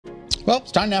Well,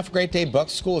 it's time now for Great Day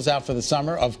Books. School is out for the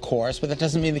summer, of course, but that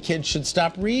doesn't mean the kids should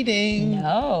stop reading.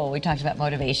 No, we talked about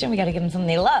motivation. We got to give them something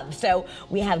they love. So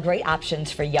we have great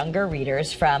options for younger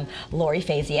readers from Lori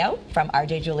Fazio from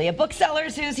RJ Julia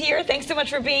Booksellers, who's here. Thanks so much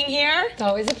for being here. It's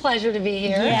always a pleasure to be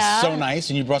here. Yeah. So nice,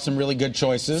 and you brought some really good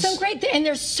choices. So great, and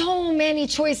there's so many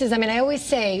choices. I mean, I always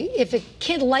say, if a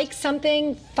kid likes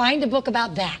something, find a book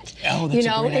about that. Oh, that's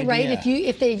a great right? idea.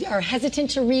 If they are hesitant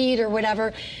to read or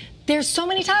whatever, there's so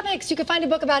many topics. You can find a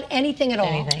book about anything at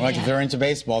all. Like if they're into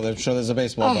baseball, I'm sure there's a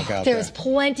baseball book out there. There's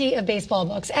plenty of baseball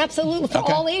books, absolutely, for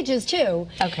all ages too.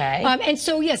 Okay. And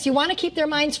so yes, you want to keep their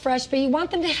minds fresh, but you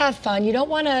want them to have fun. You don't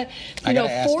want to,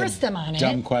 force them on it.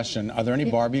 Dumb question: are there any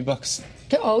Barbie books?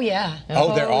 Oh yeah.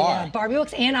 Oh, there are. Yeah. Barbie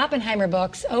books and Oppenheimer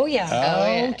books. Oh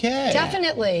yeah. Okay.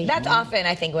 Definitely. That's often,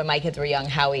 I think, when my kids were young,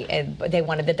 Howie, they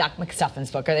wanted the Doc McStuffins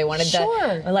book, or they wanted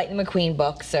the Lightning McQueen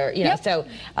books, or so.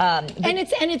 And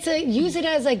it's a use it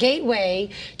as a gateway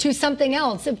to something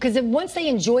else, because once they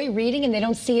enjoy reading and they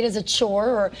don't see it as a chore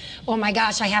or, oh my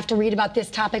gosh, I have to read about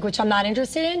this topic which I'm not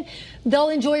interested in, they'll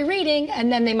enjoy reading,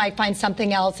 and then they might find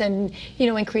something else and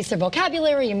increase their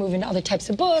vocabulary and move into other types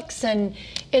of books, and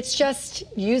it's just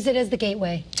use it as the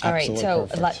gateway. All right, so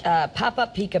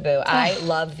Pop-Up Peekaboo. I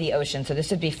love the ocean, so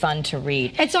this would be fun to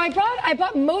read. And so I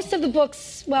bought most of the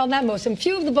books, well, not most, a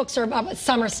few of the books are about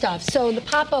summer stuff. So the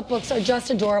pop-up books are just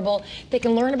adorable. They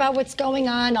can learn about what's going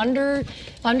on under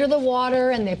the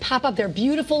water, and they pop up. They're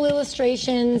beautiful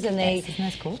illustrations, and they Isn't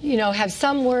that cool? Have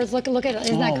some words. Look at it.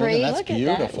 Isn't that great? That's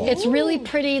beautiful. It's really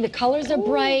pretty. The colors are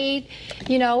bright,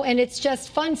 and it's just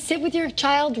fun. Sit with your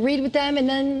child, read with them, and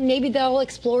then maybe they'll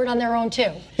explore it on their own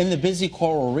too. In the busy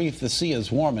coral reef, the sea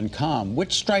is warm and calm.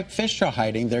 Which striped fish are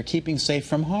hiding? They're keeping safe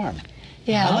from harm.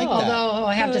 Yeah, I like that. although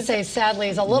I have to say, sadly,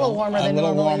 it's a little warmer than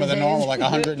normal. A little warmer than normal, like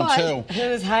 102. But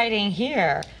who's hiding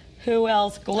here? Who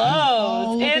else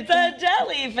glows? It's a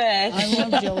jellyfish. I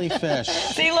love jellyfish.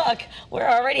 See, look, we're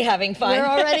already having fun. We're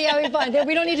already having fun.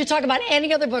 We don't need to talk about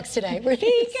any other books today.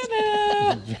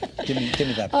 Peekaboo. give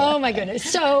me that book. Oh, my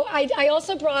goodness. So I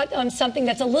also brought something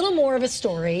that's a little more of a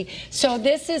story. So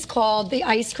this is called The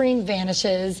Ice Cream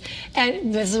Vanishes.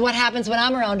 And this is what happens when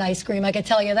I'm around ice cream, I can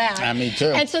tell you that. Me too.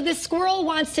 And so this squirrel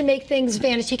wants to make things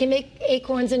vanish. He can make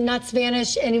acorns and nuts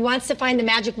vanish, and he wants to find the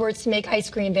magic words to make ice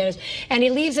cream vanish. And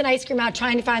he leaves an ice cream out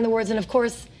trying to find the words, and of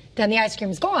course then the ice cream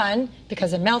is gone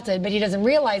because it melted, but he doesn't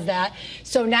realize that.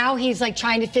 So now he's like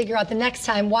trying to figure out the next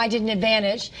time, why didn't it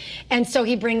vanish? And so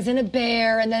he brings in a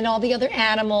bear and then all the other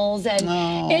animals,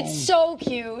 and it's so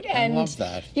cute. And I love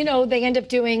that. They end up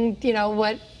doing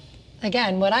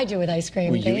what I do with ice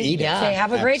cream. Well, you eat it. They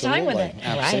have a great time with it.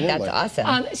 Absolutely. Right, that's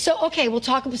awesome. We'll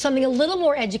talk about something a little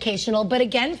more educational, but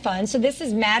again, fun. So this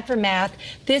is Mad for Math.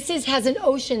 This has an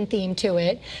ocean theme to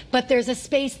it, but there's a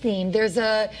space theme. There's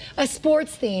a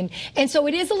sports theme. And so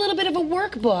it is a little bit of a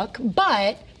workbook,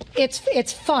 but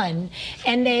it's fun.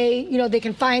 And they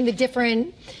can find the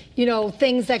different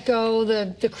things that go,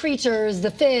 the creatures,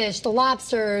 the fish, the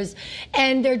lobsters,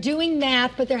 and they're doing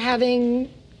math, but they're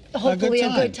having hopefully a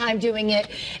good time doing it.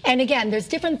 And again, there's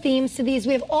different themes to these.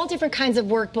 We have all different kinds of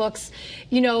workbooks,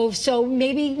 so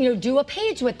maybe, do a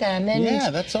page with them. And, yeah,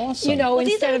 that's awesome.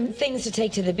 Instead of things to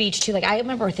take to the beach too. Like I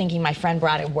remember thinking my friend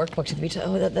brought a workbook to the beach.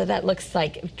 Oh, that looks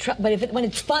like, but when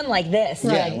it's fun like this,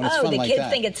 the kids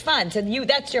think it's fun. So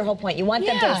that's your whole point. You want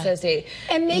them to associate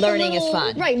and learning is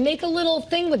fun. Right, make a little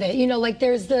thing with it. Like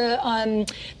there's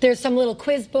there's some little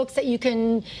quiz books that you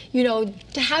can,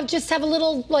 have a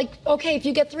little, okay, if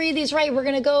you get 3 of these right, we're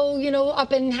going to go,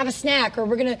 up and have a snack, or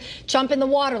we're going to jump in the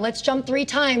water. Let's jump 3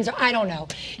 times, or I don't know.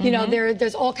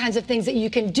 There's all kinds of things that you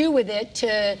can do with it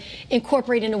to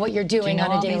incorporate into what you're doing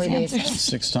on a daily basis.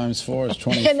 6 times 4 is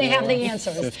 24. And they have the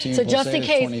answers. So just in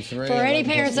case, for any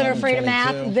parents that are afraid of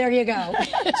math, there you go.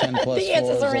 10 plus the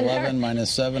answers 4 are is in 11, there. minus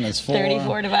 7 is 4.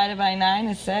 34 divided by 9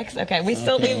 is 6. Okay, we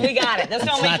got it. That's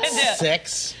all we can do. It's not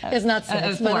 6. It's not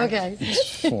 6, but okay.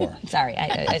 It's 4. Sorry.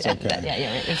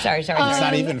 Sorry. It's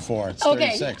not even 4. It's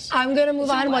 36. I'm going to move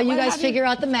on while you guys figure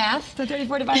out the math. So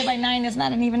 34 divided by 9 is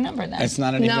not an even number then? It's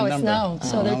not an even number. No,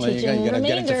 it's no. So they're teaching you got to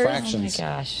get into remainders. fractions. Oh my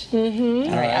gosh.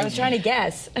 All right, I was trying to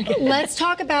guess. Let's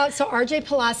talk about, RJ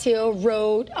Palacio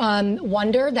wrote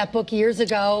Wonder, that book years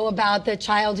ago about the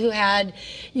child who had,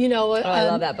 I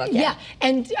love that book. Yeah,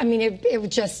 and I mean, it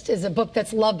just is a book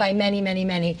that's loved by many, many,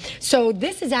 many. So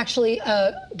this is actually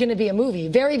going to be a movie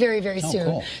very, very, very soon.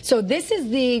 Cool. So this is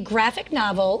the graphic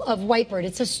novel of Whitebird.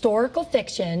 It's historical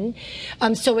fiction.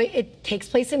 So it takes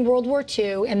place in World War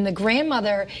II, and the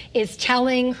grandmother is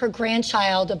telling her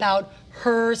grandchild about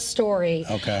her story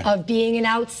of being an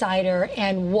outsider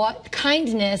and what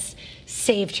kindness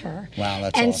saved her. Wow,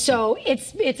 that's and awesome. So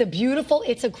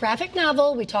it's a graphic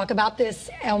novel. We talk about this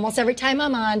almost every time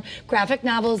I'm on. Graphic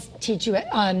novels teach you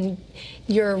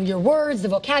your words, the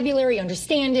vocabulary,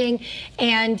 understanding,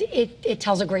 and it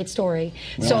tells a great story.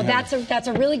 So that's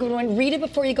a really good one. Read it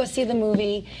before you go see the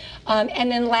movie.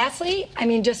 And then lastly, I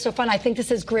mean, just so fun, I think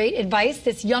this is great advice.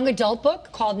 This young adult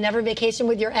book called Never Vacation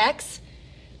with Your Ex.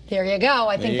 There you go.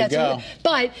 I think that's really,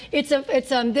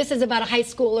 but this is about a high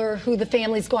schooler who the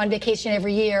families go on vacation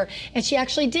every year, and she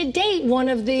actually did date one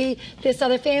of this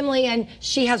other family, and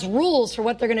she has rules for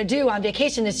what they're going to do on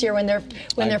vacation this year when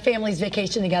their families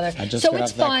vacation together. So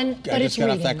it's fun, but it's reading. I just got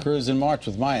off that cruise in March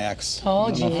with my ex. Oh,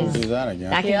 geez. I don't know if we'll do that again.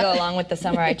 That can go along with the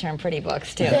Summer I Turn Pretty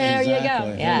books too. There you go.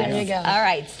 Yeah. There you go. All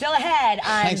right, still ahead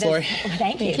on Thanks, Lori.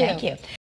 Thank you.